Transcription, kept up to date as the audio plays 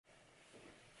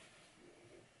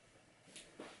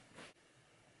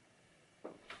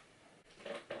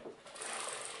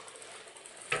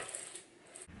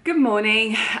Good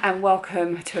morning and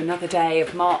welcome to another day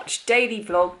of March daily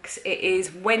vlogs. It is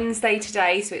Wednesday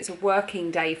today, so it's a working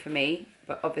day for me,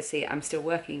 but obviously I'm still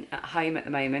working at home at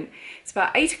the moment. It's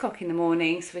about 8 o'clock in the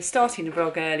morning, so we're starting the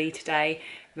vlog early today.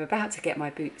 I'm about to get my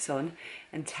boots on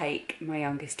and take my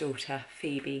youngest daughter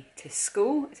Phoebe to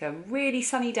school. It's a really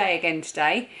sunny day again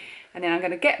today, and then I'm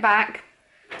going to get back.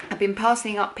 I've been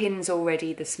passing up pins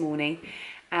already this morning,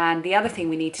 and the other thing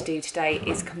we need to do today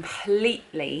is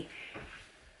completely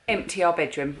empty our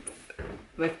bedroom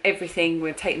with everything.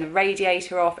 We've taken the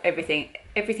radiator off, everything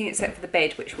except for the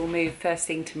bed, which we'll move first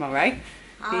thing tomorrow.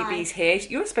 Hi. Phoebe's here.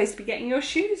 You're supposed to be getting your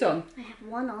shoes on. I have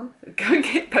one on. Go and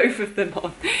get both of them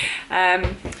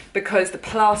on. Because the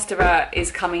plasterer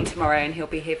is coming tomorrow and he'll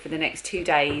be here for the next 2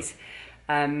 days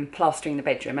plastering the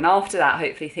bedroom. And after that,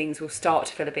 hopefully things will start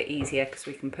to feel a bit easier because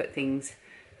we can put things,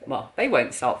 well, they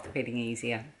won't start feeling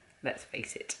easier. Let's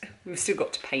face it, we've still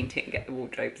got to paint it and get the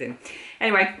wardrobes in.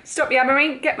 Anyway, stop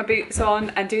yammering, get my boots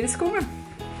on and do the schoolroom.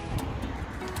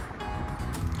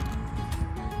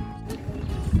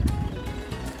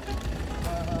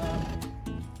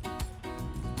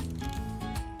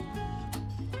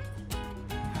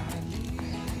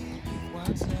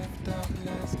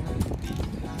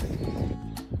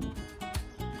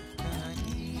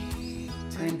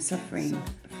 I'm suffering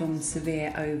from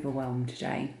severe overwhelm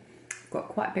today. Got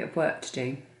quite a bit of work to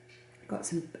do. Got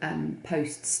some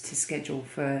posts to schedule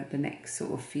for the next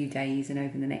sort of few days and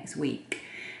over the next week,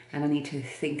 and I need to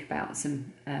think about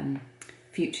some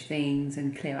future things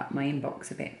and clear up my inbox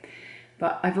a bit.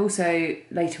 But I've also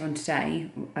later on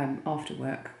today after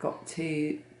work got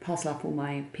to parcel up all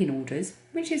my pin orders,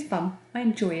 which is fun. I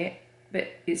enjoy it, but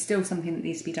it's still something that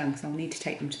needs to be done, so I'll need to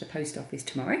take them to the post office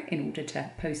tomorrow in order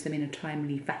to post them in a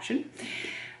timely fashion.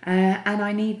 And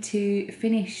I need to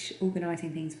finish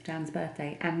organising things for Dan's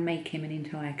birthday and make him an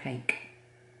entire cake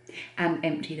and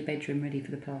empty the bedroom ready for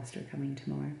the plasterer coming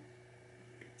tomorrow.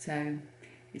 So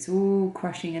it's all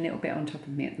crushing a little bit on top of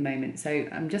me at the moment. So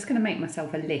I'm just going to make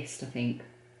myself a list, I think,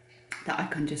 that I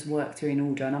can just work through in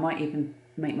order, and I might even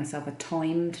make myself a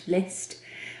timed list.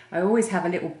 I always have a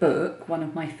little book, one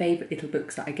of my favourite little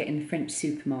books that I get in the French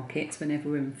supermarkets whenever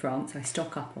we're in France. I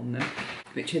stock up on them,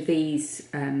 which are these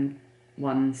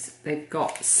ones. They've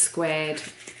got squared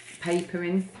paper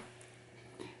in.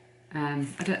 I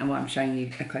don't know why I'm showing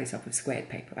you a close-up of squared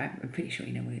paper. I'm pretty sure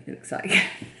you know what it looks like.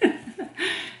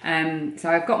 So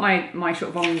I've got my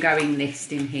sort of ongoing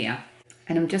list in here,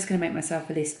 and I'm just going to make myself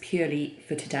a list purely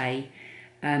for today,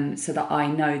 so that I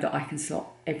know that I can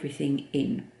slot everything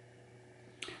in.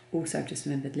 Also, I've just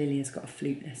remembered Lily has got a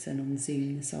flute lesson on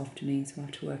Zoom this afternoon, so I'll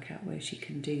have to work out where she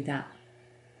can do that.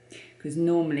 Because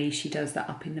normally she does that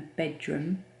up in the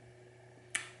bedroom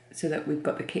so that we've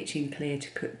got the kitchen clear to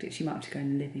cook. She might have to go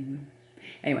in the living room.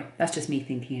 Anyway, that's just me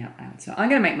thinking out loud. So I'm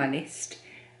going to make my list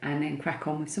and then crack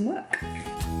on with some work.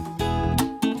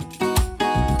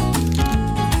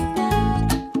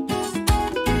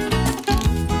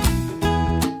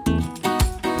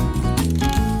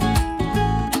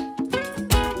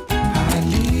 I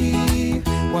leave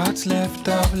what's left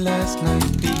of last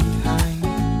night behind.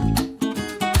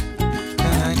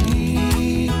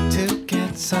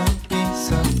 Some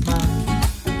peace of mind.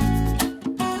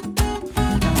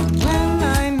 And when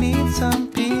I need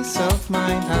some peace of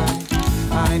mind,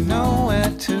 I know where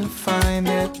to find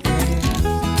it.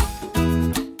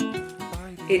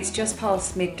 It's just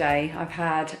past midday. I've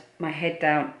had my head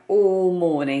down all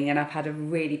morning and I've had a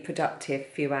really productive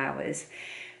few hours.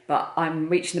 But I'm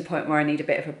reaching the point where I need a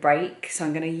bit of a break. So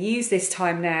I'm going to use this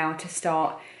time now to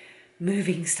start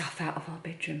moving stuff out of our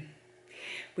bedroom.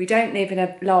 We don't live in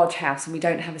a large house and we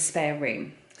don't have a spare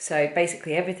room. So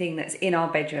basically everything that's in our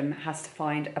bedroom has to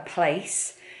find a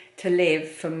place to live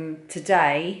from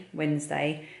today,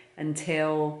 Wednesday,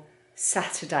 until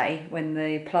Saturday when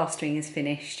the plastering is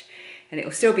finished. And it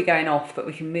will still be going off, but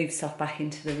we can move stuff back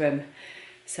into the room.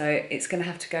 So it's going to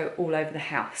have to go all over the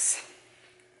house.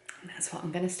 And that's what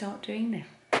I'm going to start doing now.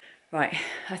 Right,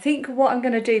 I think what I'm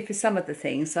going to do for some of the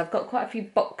things, so I've got quite a few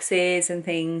boxes and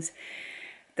things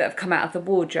that have come out of the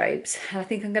wardrobes, and I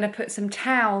think I'm going to put some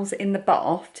towels in the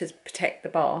bath to protect the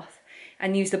bath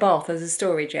and use the bath as a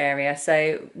storage area.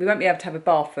 So we won't be able to have a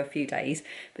bath for a few days,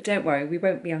 but don't worry, we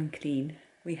won't be unclean.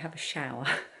 We have a shower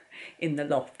in the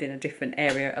loft in a different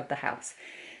area of the house.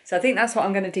 So I think that's what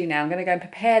I'm going to do now. I'm going to go and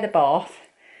prepare the bath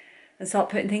and start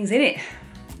putting things in it.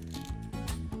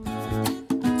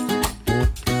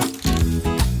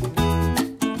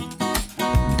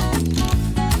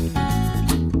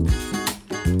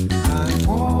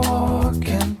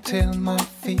 Till my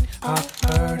feet are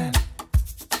hurting,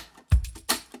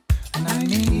 and I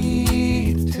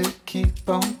need to keep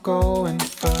on going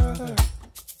further.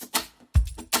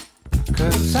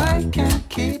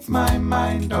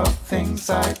 things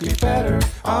I'd be better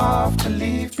off to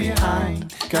leave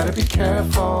behind. Gotta be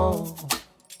careful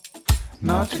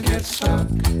not to get stuck.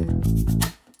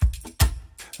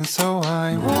 And so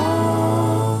I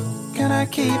walk and I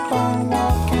keep on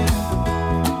walking,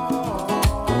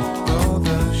 though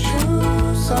the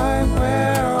shoes I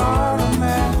wear are a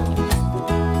mess.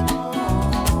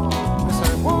 As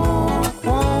I walk,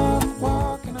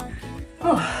 walk and I keep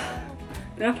on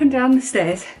Been up and down the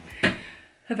stairs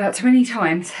about 20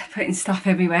 times, putting stuff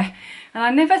everywhere, and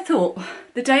I never thought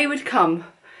the day would come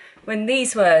when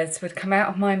these words would come out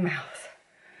of my mouth.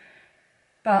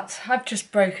 But I've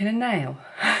just broken a nail.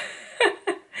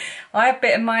 I've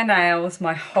bitten my nails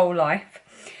my whole life,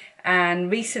 and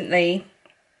recently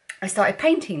I started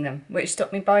painting them, which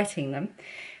stopped me biting them,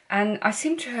 and I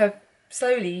seem to have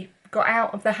slowly got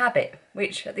out of the habit,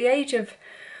 which at the age of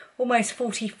almost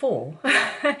 44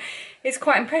 is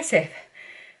quite impressive.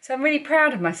 So I'm really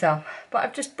proud of myself, but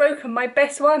I've just broken my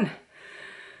best one.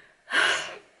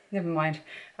 Never mind,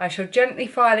 I shall gently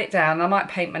file it down. I might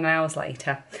paint my nails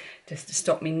later, just to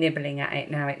stop me nibbling at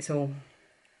it now it's all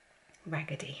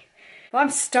raggedy. Well, I'm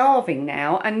starving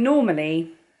now, and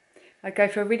normally I go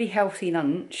for a really healthy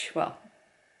lunch. Well,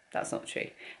 that's not true.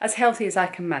 As healthy as I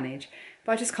can manage,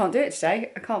 but I just can't do it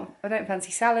today. I don't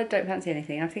fancy salad, don't fancy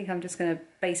anything. I think I'm just going to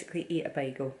basically eat a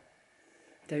bagel.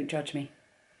 Don't judge me.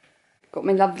 Got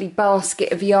my lovely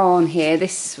basket of yarn here.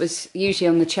 This was usually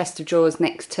on the chest of drawers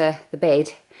next to the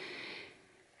bed.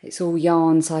 It's all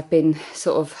yarns I've been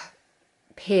sort of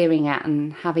peering at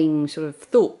and having sort of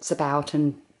thoughts about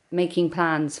and making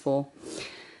plans for.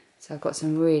 So I've got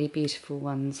some really beautiful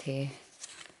ones here.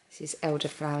 This is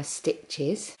elderflower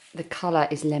stitches. The colour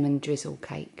is lemon drizzle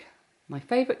cake. My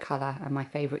favourite colour and my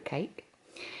favourite cake.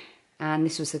 And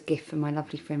this was a gift from my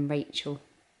lovely friend Rachel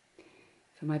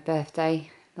for my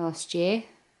birthday last year.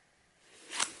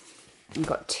 I've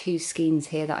got 2 skeins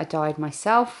here that I dyed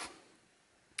myself.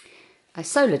 I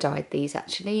solar dyed these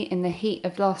actually in the heat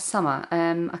of last summer.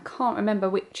 I can't remember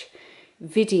which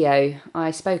video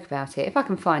I spoke about it. If I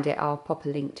can find it, I'll pop a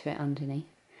link to it underneath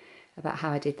about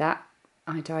how I did that.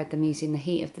 I dyed them using the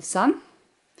heat of the sun,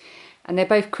 and they're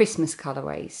both Christmas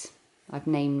colourways. I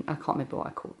can't remember what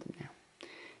I called them now.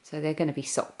 So they're going to be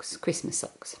socks, Christmas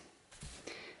socks.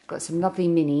 Got some lovely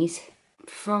minis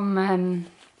from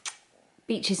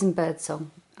Beaches and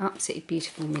Birdsong. Absolutely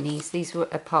beautiful minis. These were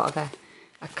a part of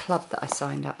a club that I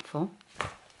signed up for.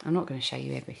 I'm not going to show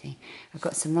you everything. I've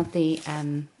got some lovely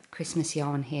Christmas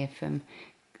yarn here from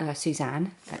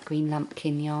Suzanne at Green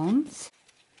Lumpkin Yarns.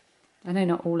 I know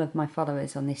not all of my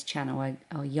followers on this channel are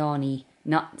yarny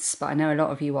nuts, but I know a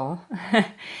lot of you are.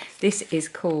 This is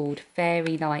called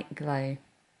Fairy Light Glow.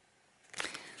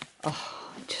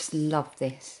 Oh, I just love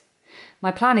this.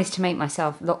 My plan is to make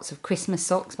myself lots of Christmas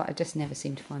socks, but I just never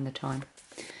seem to find the time.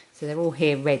 So they're all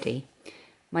here ready.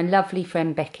 My lovely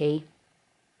friend Becky,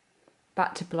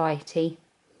 back to Blighty.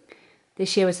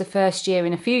 This year was the first year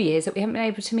in a few years that we haven't been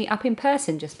able to meet up in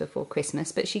person just before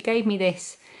Christmas, but she gave me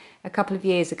this a couple of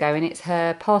years ago, and it's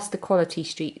her Past the Quality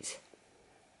Streets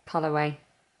colourway.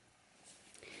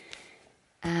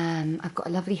 I've got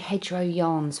a lovely Hedgerow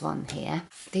Yarns one here.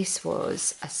 This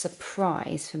was a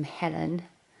surprise from Helen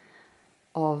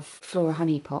of Flora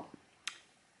Honeypot.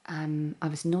 I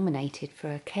was nominated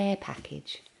for a care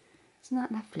package. Isn't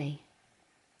that lovely?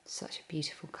 Such a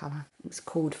beautiful colour. It's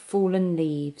called Fallen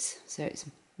Leaves, so it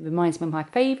reminds me of my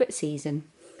favourite season,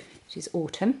 which is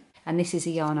autumn. And this is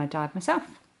a yarn I dyed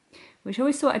myself, which I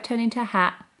always thought I'd turn into a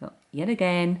hat, but yet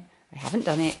again, I haven't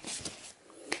done it.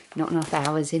 Not enough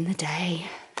hours in the day.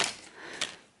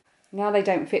 Now they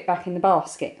don't fit back in the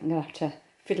basket. I'm going to have to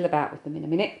fiddle about with them in a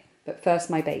minute, but first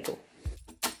my bagel.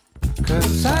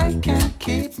 'Cause I can't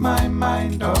keep my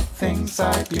mind off things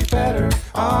I'd be better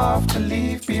off to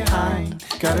leave behind.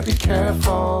 Gotta be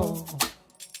careful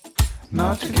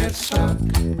not to get stuck.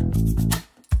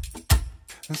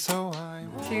 And so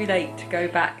Too late to go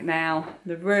back now.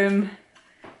 The room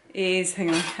is, hang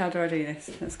on, how do I do this?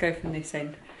 Let's go from this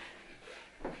end.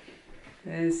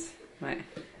 Right.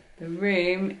 The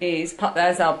room is,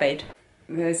 there's our bed.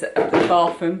 There's the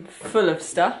bathroom full of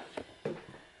stuff.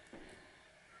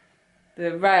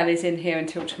 The rail is in here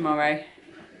until tomorrow.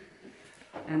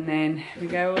 And then we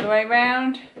go all the way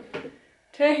round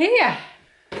to here.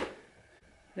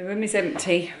 The room is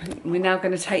empty. We're now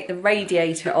going to take the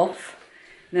radiator off.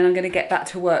 And then I'm going to get back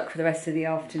to work for the rest of the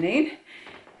afternoon.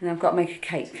 And I've got to make a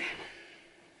cake.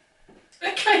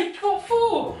 A cake? What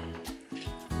for?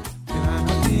 I'm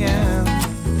at the end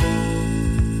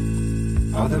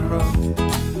of the road.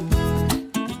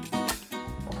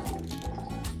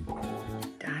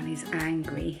 Dan is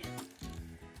angry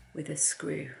with a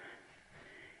screw.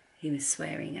 he was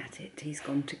swearing at it. He's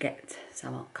gone to get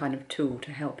some kind of tool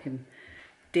to help him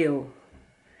deal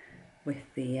with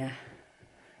the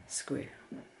screw.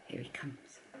 Here he comes.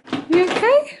 You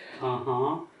okay?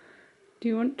 Uh-huh. Do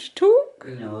you want to talk?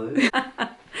 No.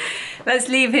 Let's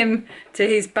leave him to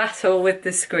his battle with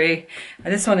the screw. I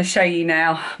just want to show you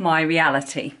now my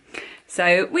reality.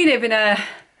 So we live in a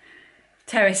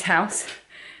terrace house,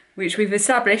 which we've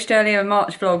established earlier in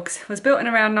March vlogs, was built in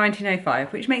around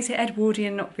 1905, which makes it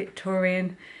Edwardian, not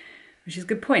Victorian, which is a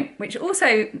good point, which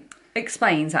also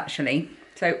explains actually.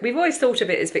 So we've always thought of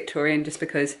it as Victorian just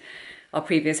because our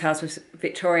previous house was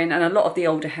Victorian, and a lot of the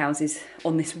older houses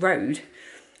on this road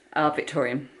are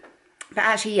Victorian. But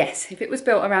actually, yes, if it was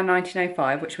built around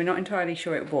 1905, which we're not entirely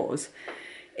sure it was,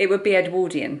 it would be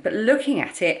Edwardian. But looking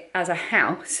at it as a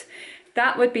house,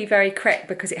 that would be very correct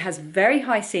because it has very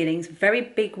high ceilings, very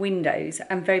big windows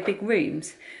and very big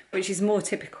rooms, which is more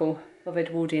typical of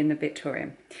Edwardian than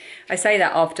Victorian. I say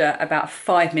that after about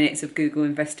 5 minutes of Google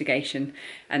investigation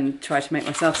and try to make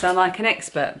myself sound like an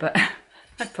expert, but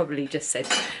I've probably just said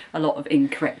a lot of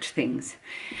incorrect things.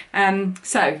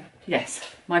 So,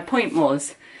 yes, my point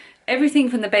was, everything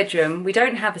from the bedroom, we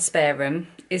don't have a spare room,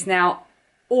 is now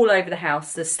all over the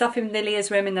house. There's stuff in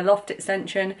Lilia's room in the loft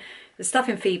extension, there's stuff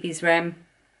in Phoebe's room.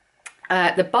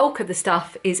 The bulk of the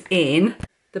stuff is in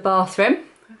the bathroom.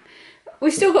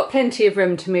 We've still got plenty of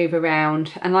room to move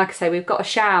around, and like I say, we've got a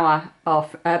shower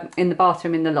off in the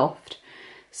bathroom in the loft.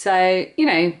 So, you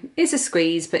know, it's a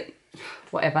squeeze, but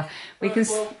whatever. We can.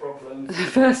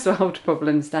 First world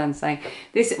problems, Dan's saying.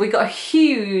 We've got a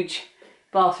huge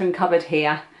bathroom cupboard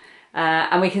here.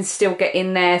 And we can still get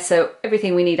in there, so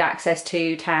everything we need access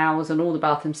to, towels and all the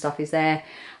bathroom stuff is there.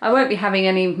 I won't be having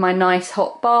any of my nice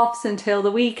hot baths until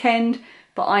the weekend,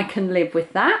 but I can live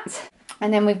with that.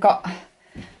 And then we've got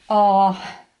our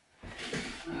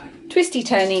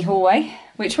twisty-turny hallway,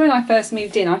 which when I first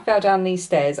moved in, I fell down these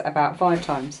stairs about 5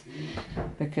 times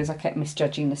because I kept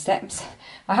misjudging the steps.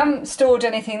 I haven't stored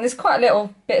anything. There's quite a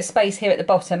little bit of space here at the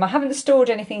bottom. I haven't stored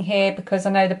anything here because I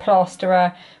know the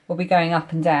plasterer will be going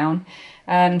up and down.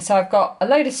 So I've got a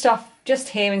load of stuff just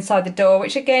here inside the door,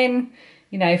 which again,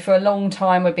 you know, for a long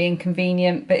time would be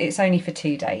inconvenient, but it's only for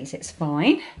 2 days. It's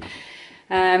fine.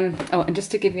 Oh, and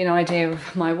just to give you an idea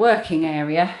of my working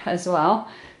area as well.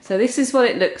 So this is what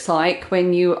it looks like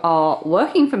when you are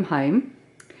working from home,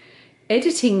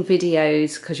 editing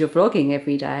videos because you're vlogging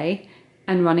every day,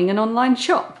 and running an online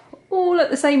shop all at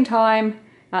the same time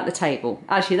at the table.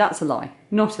 Actually, that's a lie,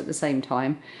 not at the same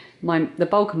time. The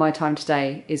bulk of my time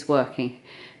today is working.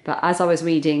 But as I was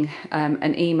reading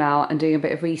an email and doing a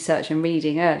bit of research and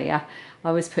reading earlier,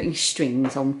 I was putting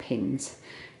strings on pins.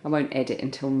 I won't edit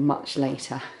until much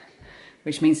later,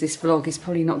 which means this vlog is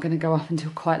probably not going to go up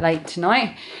until quite late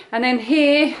tonight. And then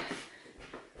here,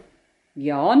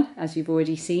 yarn, as you've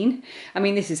already seen. I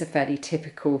mean, this is a fairly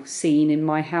typical scene in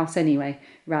my house anyway,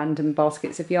 random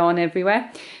baskets of yarn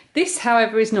everywhere. This,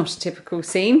 however, is not a typical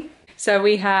scene. So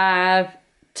we have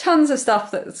tons of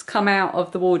stuff that's come out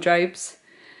of the wardrobes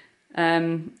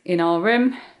in our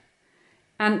room.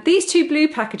 And these 2 blue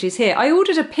packages here, I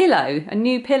ordered a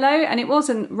new pillow, and it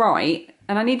wasn't right,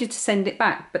 and I needed to send it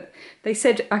back, but they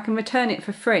said I can return it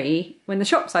for free when the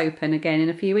shop's open again in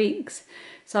a few weeks.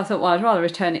 So I thought, well, I'd rather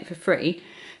return it for free.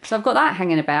 So I've got that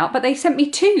hanging about, but they sent me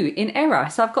 2 in error.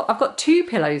 So I've got 2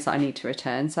 pillows that I need to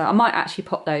return. So I might actually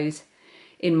pop those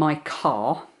in my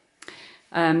car.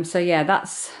 So yeah,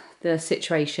 that's the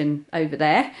situation over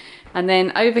there. And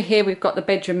then over here, we've got the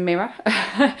bedroom mirror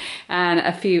and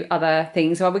a few other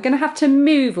things. Well, we're going to have to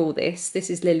move all this. This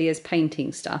is Lilia's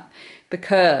painting stuff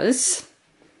because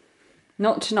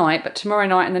not tonight, but tomorrow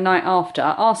night and the night after,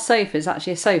 our sofa is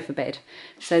actually a sofa bed.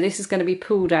 So this is going to be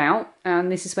pulled out,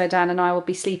 and this is where Dan and I will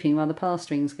be sleeping while the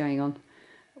plastering's going on.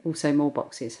 Also more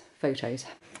boxes, photos.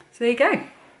 So there you go.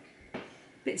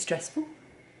 Bit stressful.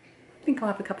 I think I'll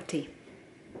have a cup of tea.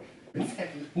 It's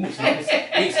heavy.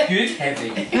 It's good heavy.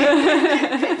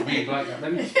 Really like that.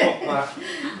 Let me stop that.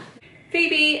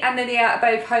 Phoebe and Lilia are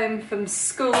both home from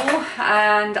school,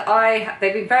 and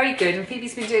they've been very good, and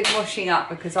Phoebe's been doing washing up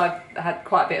because I've had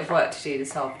quite a bit of work to do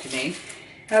this afternoon.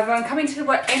 However, I'm coming to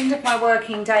the end of my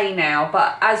working day now,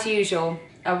 but as usual,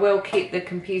 I will keep the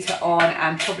computer on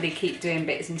and probably keep doing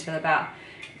bits until about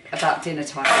dinner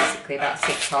time, basically, about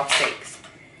 6, half 6.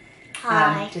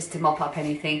 Hi. Just to mop up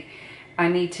anything I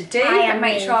need to do and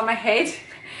make sure I'm ahead.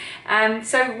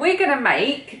 So we're going to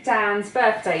make Dan's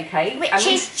birthday cake. Which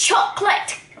is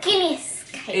chocolate Guinness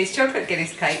cake. It's chocolate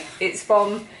Guinness cake. It's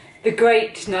from the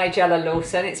great Nigella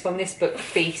Lawson. It's from this book,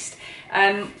 Feast.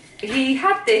 He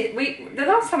had this, the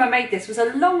last time I made this was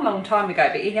a long time ago,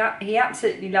 but he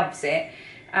absolutely loves it.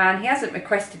 and he hasn't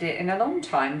requested it in a long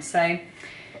time, so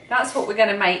that's what we're going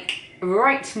to make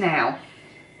right now.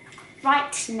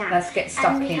 Right now. Let's get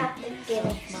stuck and we in. have the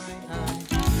Guinness.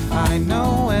 I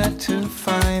know where to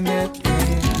find it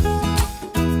is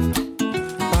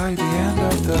by the end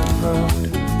of the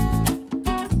road.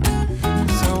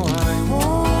 So I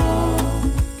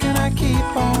walk and I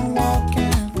keep on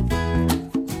walking.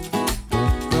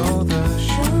 Though the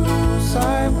shoes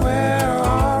I wear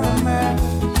are a mess.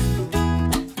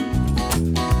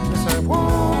 As I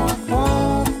walk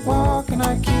and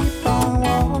I keep on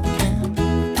walking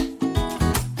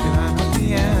till I'm at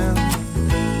the end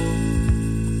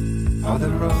of the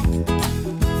road.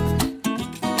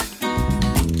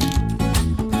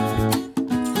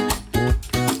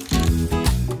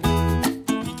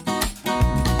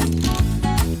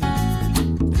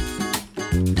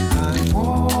 I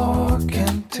walk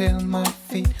until my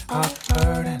feet are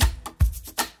hurting,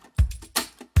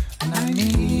 and I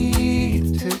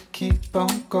need to keep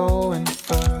on going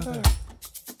further.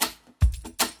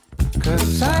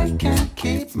 'Cause I can't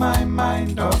keep my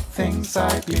mind off things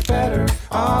I'd be better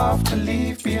off to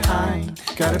leave behind.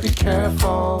 Gotta be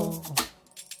careful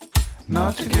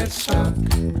not to get stuck.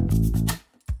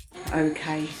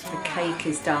 Okay, the cake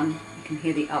is done. You can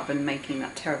hear the oven making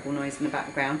that terrible noise in the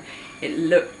background. It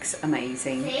looks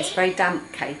amazing. It's a very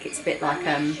damp cake. It's a bit like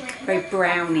very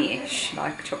brownie-ish,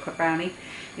 like a chocolate brownie.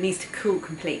 It needs to cool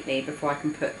completely before I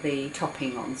can put the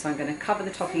topping on. So I'm going to cover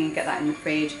the topping and get that in the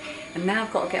fridge. And now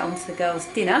I've got to get on to the girls'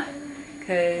 dinner,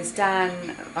 because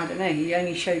Dan, I don't know, he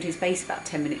only showed his face about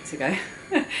 10 minutes ago.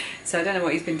 So I don't know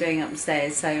what he's been doing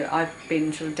upstairs. So I've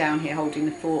been sort of down here holding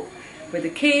the fort with the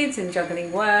kids and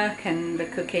juggling work and the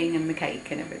cooking and the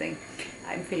cake and everything.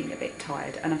 I'm feeling a bit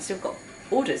tired, and I've still got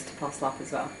orders to parcel up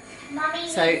as well. Mummy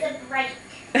So- needs a break.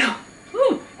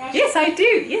 Ooh, yes I do.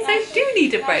 Yes I do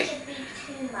need a There break. should be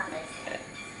 2 Mother's Days.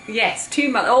 Yes, 2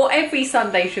 months. Or every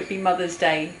Sunday should be Mother's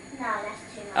Day. No,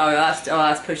 that's 2 Mother's Oh,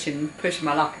 that's pushing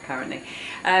my luck apparently.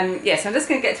 Yes, I'm just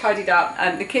going to get tidied up.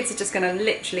 The kids are just going to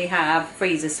literally have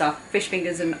freezer stuff, fish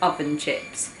fingers and oven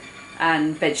chips,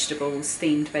 and vegetables,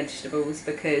 steamed vegetables,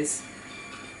 because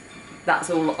that's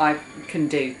all I can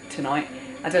do tonight.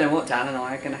 I don't know what Dan and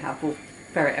I are going to have. We'll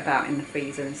ferret about in the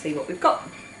freezer and see what we've got.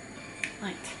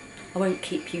 Right, I won't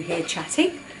keep you here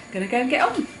chatting. I'm going to go and get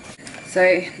on. So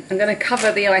I'm going to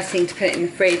cover the icing to put it in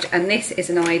the fridge, and this is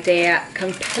an idea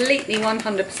completely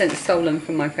 100% stolen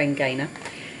from my friend Gaynor,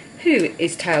 who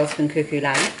is Tales from Cuckoo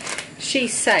Land. She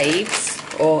saves,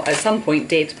 or at some point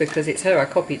did, because it's her I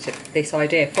copied this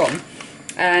idea from,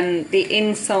 the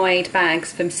inside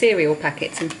bags from cereal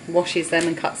packets, and washes them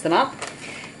and cuts them up,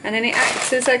 and then it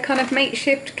acts as a kind of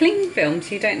makeshift cling film,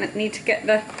 so you don't need to get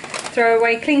the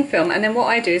throwaway cling film. And then what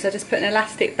I do is I just put an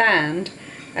elastic band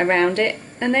around it,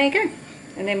 and there you go.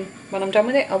 And then when I'm done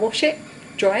with it, I wash it,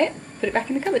 dry it, put it back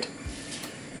in the cupboard.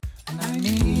 And I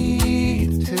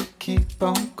need to keep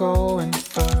on going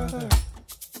further,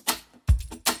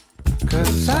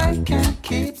 'cause I can't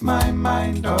keep my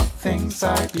mind off things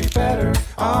I'd be better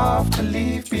off to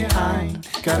leave behind.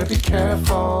 Gotta be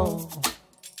careful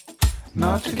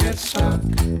not to get stuck.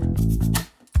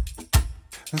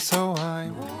 And so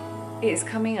I It's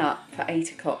coming up for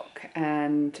 8 o'clock,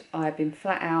 and I've been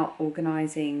flat out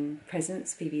organising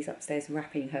presents. Phoebe's upstairs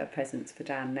wrapping her presents for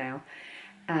Dan now,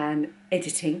 and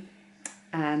editing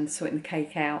and sorting the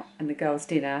cake out and the girls'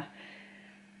 dinner.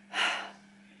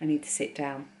 I need to sit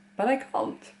down, but I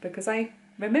can't, because I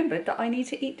remembered that I need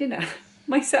to eat dinner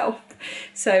myself.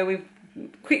 So we've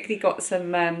quickly got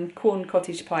some corn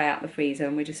cottage pie out the freezer,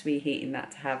 and we're just reheating that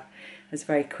to have as a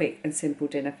very quick and simple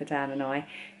dinner for Dan and I.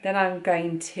 Then I'm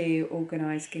going to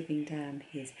organise giving Dan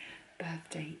his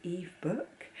birthday eve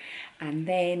book, and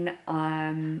then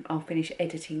I'll finish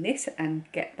editing this and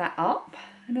get that up,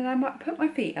 and then I might put my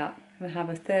feet up and have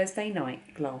a Thursday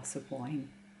night glass of wine,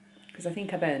 because I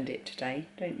think I've earned it today,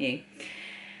 don't you?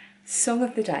 Song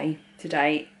of the day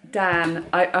today. Dan,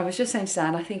 I was just saying to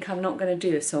Dan, I think I'm not going to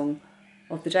do a song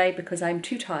of the day because I'm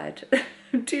too tired.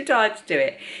 I'm too tired to do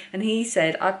it. And he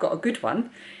said, I've got a good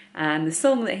one. And the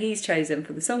song that he's chosen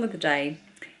for the song of the day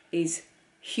is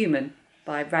Human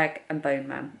by Rag and Bone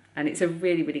Man. And it's a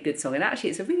really, really good song. And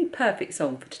actually, it's a really perfect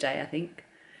song for today, I think.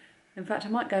 In fact, I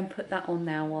might go and put that on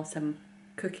now whilst I'm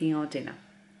cooking our dinner.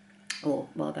 Or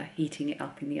rather, heating it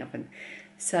up in the oven.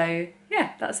 So,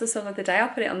 yeah, that's the song of the day. I'll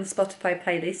put it on the Spotify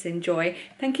playlist. Enjoy.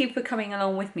 Thank you for coming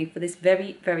along with me for this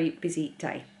very, very busy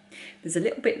day. There's a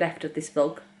little bit left of this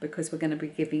vlog because we're going to be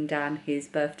giving Dan his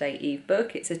birthday eve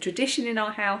book. It's a tradition in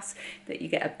our house that you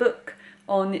get a book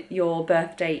on your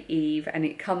birthday eve, and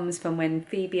it comes from when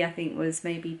Phoebe, I think, was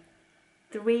maybe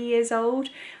 3 years old,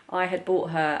 I had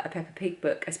bought her a Peppa Pig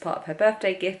book as part of her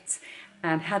birthday gifts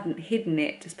and hadn't hidden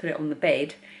it, just put it on the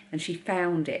bed, and she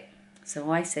found it.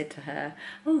 So I said to her,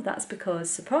 oh, that's because,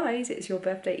 surprise, it's your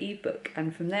birthday Eve book.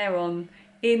 And from there on,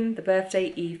 in the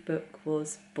birthday Eve book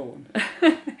was born.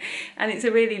 And it's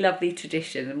a really lovely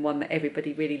tradition and one that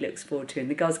everybody really looks forward to. And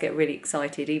the girls get really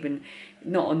excited, even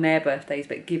not on their birthdays,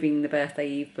 but giving the birthday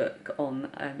Eve book on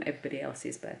everybody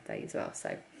else's birthday as well.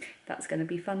 So that's going to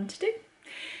be fun to do.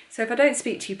 So if I don't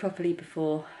speak to you properly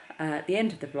before the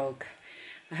end of the vlog,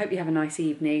 I hope you have a nice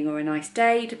evening or a nice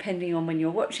day, depending on when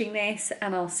you're watching this,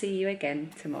 and I'll see you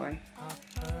again tomorrow.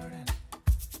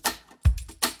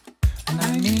 And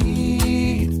I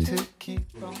need to keep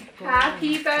on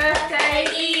Happy birthday,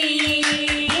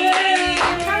 Eve!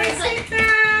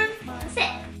 That's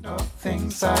it. of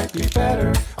things I'd be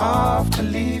better off to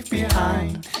leave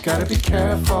behind. Gotta be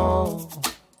careful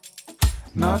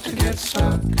not to get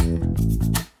stuck.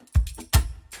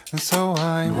 And so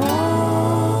I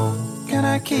walk and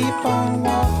I keep on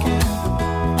walking.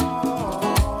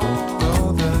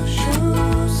 Though the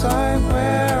shoes I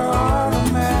wear are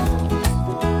a mess.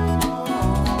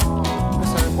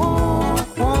 As I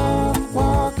walk, walk,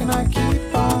 walk, and I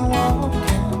keep on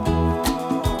walking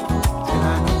till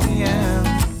I know the end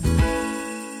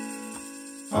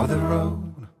of the road.